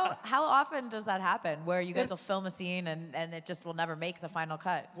 How often does that happen, where you guys will film a scene and it just will never make the final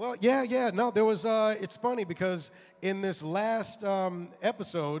cut? Well, yeah. No, there was. It's funny because in this last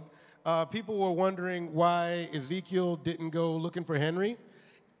episode, people were wondering why Ezekiel didn't go looking for Henry.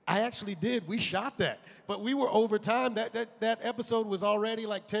 I actually did. We shot that, but we were over time. That episode was already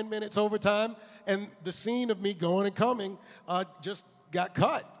like 10 minutes over time, and the scene of me going and coming just got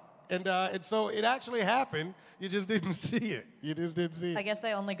cut. And so it actually happened. You just didn't see it. You just didn't see it. I guess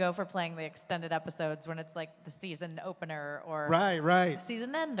they only go for playing the extended episodes when it's like the season opener or right.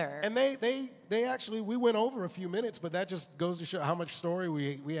 season ender. And they actually, we went over a few minutes, but that just goes to show how much story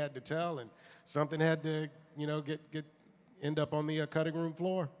we had to tell, and something had to, end up on the cutting room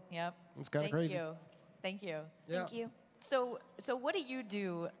floor. Yep. It's kind of crazy. Thank you. Yeah. Thank you. So what do you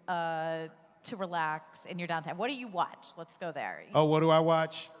do to relax in your downtime? What do you watch? Let's go there. Oh, what do I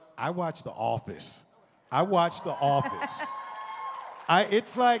watch? I watch The Office. I watch The Office.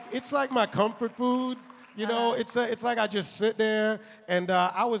 It's like my comfort food. It's like I just sit there, and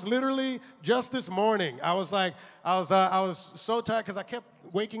I was literally just this morning. I was so tired because I kept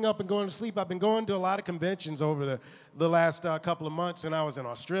waking up and going to sleep. I've been going to a lot of conventions over the last couple of months, and I was in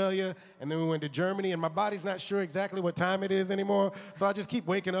Australia, and then we went to Germany, and my body's not sure exactly what time it is anymore, so I just keep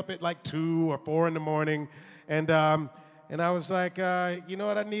waking up at like 2 or 4 in the morning, and I was like, you know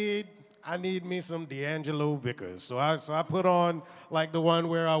what I need? I need me some D'Angelo Vickers. So I put on like the one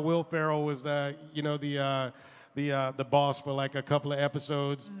where Will Ferrell was, the boss for like a couple of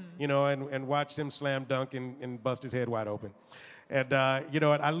episodes, and watched him slam dunk and bust his head wide open. And you know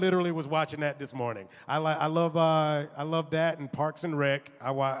what? I literally was watching that this morning. I love that and Parks and Rec.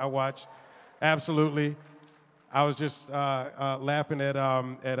 I watch, absolutely. I was just laughing at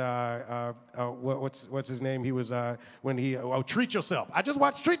what's his name? He was Treat Yourself. I just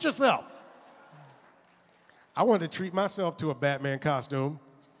watched Treat Yourself. I wanted to treat myself to a Batman costume.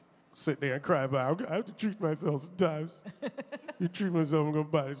 Sit there and cry about, I have to treat myself sometimes. You treat myself, I'm gonna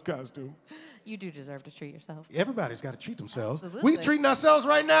buy this costume. You do deserve to treat yourself. Everybody's got to treat themselves. Absolutely. We treating ourselves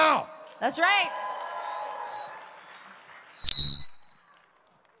right now. That's right.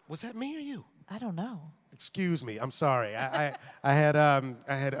 Was that me or you? I don't know. Excuse me. I'm sorry. I had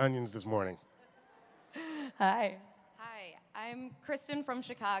onions this morning. Hi. Hi, I'm Kristen from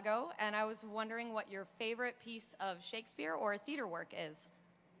Chicago, and I was wondering what your favorite piece of Shakespeare or theater work is.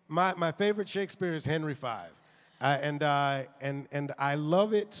 My favorite Shakespeare is Henry V. And I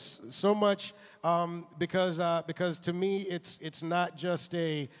love it so much because to me it's not just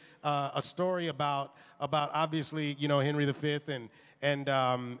a story about obviously Henry V and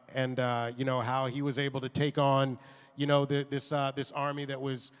how he was able to take on this army that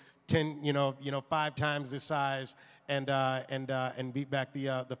was 5 times this size and beat back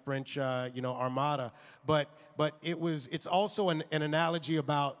the French armada, but it's also an analogy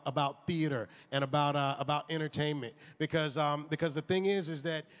about theater and about entertainment because the thing is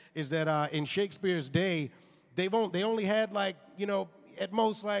that in Shakespeare's day they only had at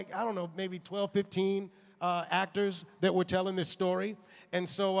most maybe 12, 15 actors that were telling this story, and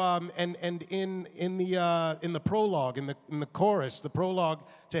so and in the prologue, in the chorus, the prologue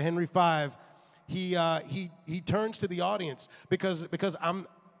to Henry V, he turns to the audience because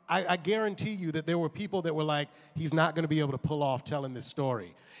I guarantee you that there were people that were like, he's not going to be able to pull off telling this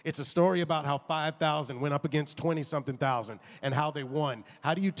story. It's a story about how 5,000 went up against 20-something thousand and how they won.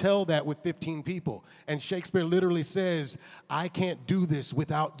 How do you tell that with 15 people? And Shakespeare literally says, I can't do this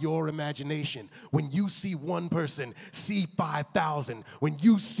without your imagination. When you see one person, see 5,000. When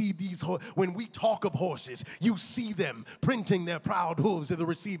you see when we talk of horses, you see them printing their proud hooves in the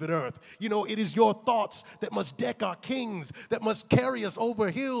received earth. It is your thoughts that must deck our kings, that must carry us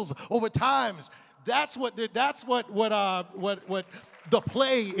over hills, over times. That's what the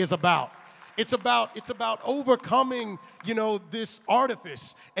play is about. It's about overcoming, this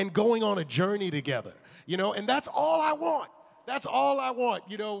artifice and going on a journey together, and that's all I want. That's all I want,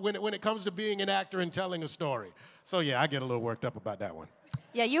 when it comes to being an actor and telling a story. So yeah, I get a little worked up about that one.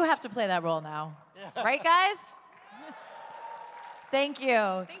 Yeah, you have to play that role now. Right, guys? Thank you.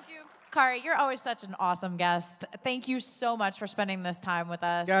 Thank you. Khary, you're always such an awesome guest. Thank you so much for spending this time with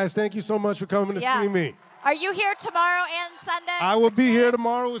us. Guys, thank you so much for coming to see me. Are you here tomorrow and Sunday? I will be here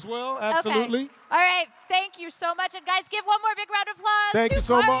tomorrow as well, absolutely. Okay. All right, thank you so much. And guys, give one more big round of applause Thank to you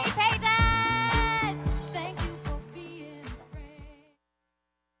so Khary much. Payton.